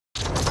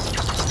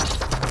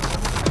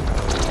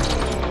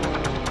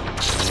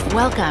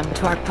Welcome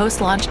to our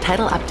post-launch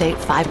title update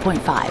 5.5,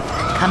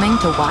 coming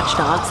to Watch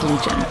Dogs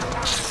Legion.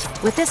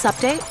 With this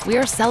update, we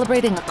are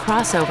celebrating a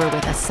crossover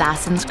with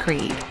Assassin's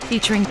Creed,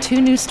 featuring 2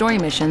 new story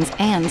missions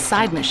and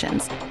side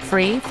missions,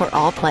 free for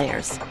all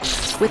players.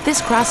 With this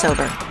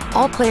crossover,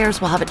 all players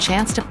will have a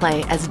chance to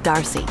play as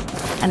Darcy,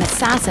 an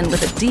assassin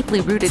with a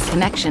deeply rooted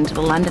connection to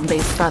the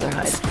London-based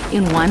Brotherhood,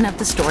 in one of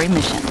the story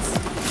missions.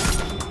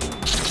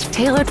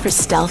 Tailored for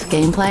stealth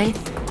gameplay,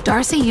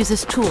 Darcy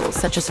uses tools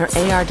such as her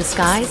AR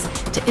disguise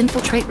to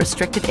infiltrate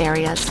restricted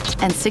areas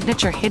and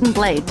signature hidden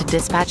blade to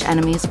dispatch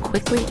enemies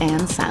quickly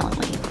and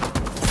silently.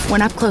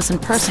 When up close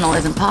and personal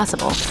isn't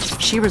possible,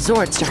 she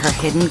resorts to her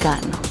hidden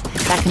gun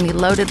that can be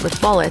loaded with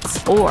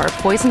bullets or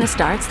poisonous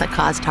darts that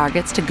cause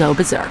targets to go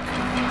berserk.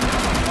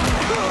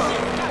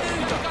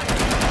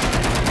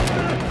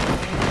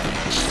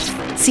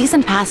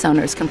 Season Pass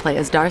owners can play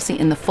as Darcy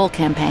in the full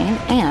campaign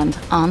and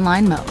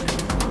online mode.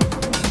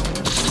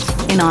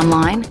 In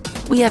online,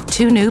 we have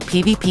 2 new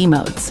PvP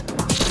modes.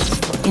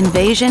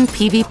 Invasion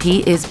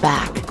PvP is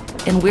back,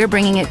 and we're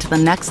bringing it to the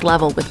next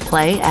level with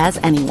play as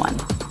anyone.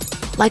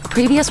 Like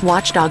previous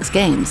Watch Dogs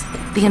games,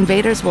 the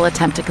invaders will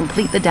attempt to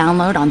complete the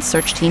download on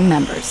search team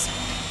members.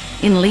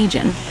 In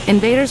Legion,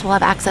 invaders will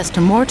have access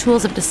to more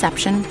tools of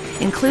deception,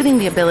 including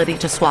the ability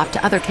to swap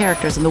to other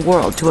characters in the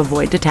world to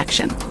avoid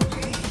detection.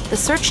 The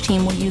search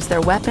team will use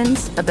their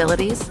weapons,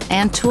 abilities,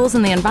 and tools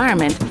in the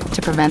environment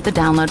to prevent the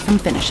download from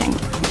finishing.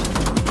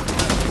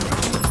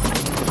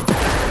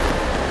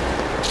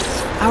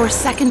 Our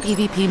second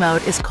PvP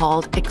mode is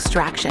called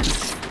Extraction,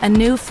 a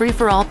new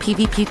free-for-all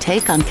PvP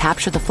take on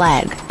Capture the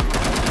Flag.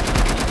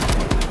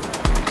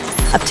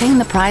 Obtain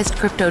the prized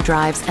crypto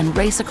drives and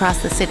race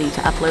across the city to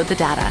upload the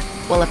data,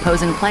 while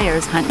opposing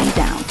players hunt you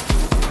down.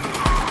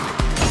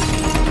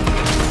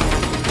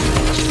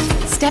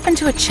 Step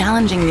into a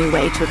challenging new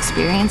way to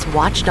experience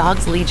Watch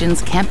Dogs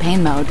Legion's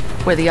campaign mode,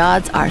 where the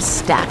odds are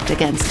stacked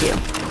against you.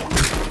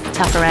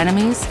 Tougher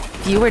enemies,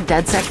 fewer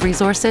DedSec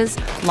resources,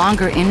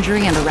 longer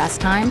injury and arrest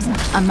times,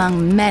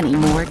 among many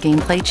more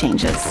gameplay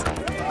changes.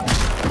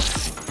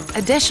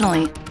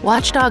 Additionally,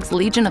 Watch Dogs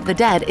Legion of the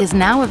Dead is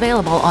now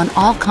available on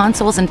all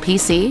consoles and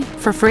PC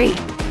for free.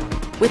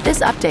 With this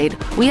update,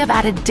 we have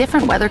added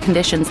different weather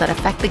conditions that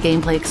affect the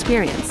gameplay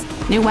experience,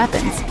 new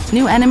weapons,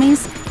 new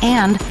enemies,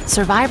 and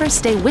survivors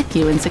stay with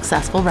you in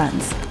successful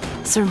runs.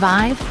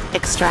 Survive,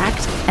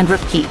 extract, and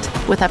repeat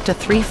with up to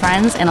 3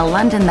 friends in a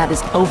London that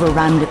is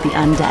overrun with the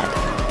undead.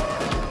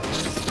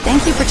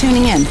 Thank you for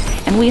tuning in,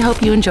 and we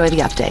hope you enjoy the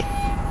update.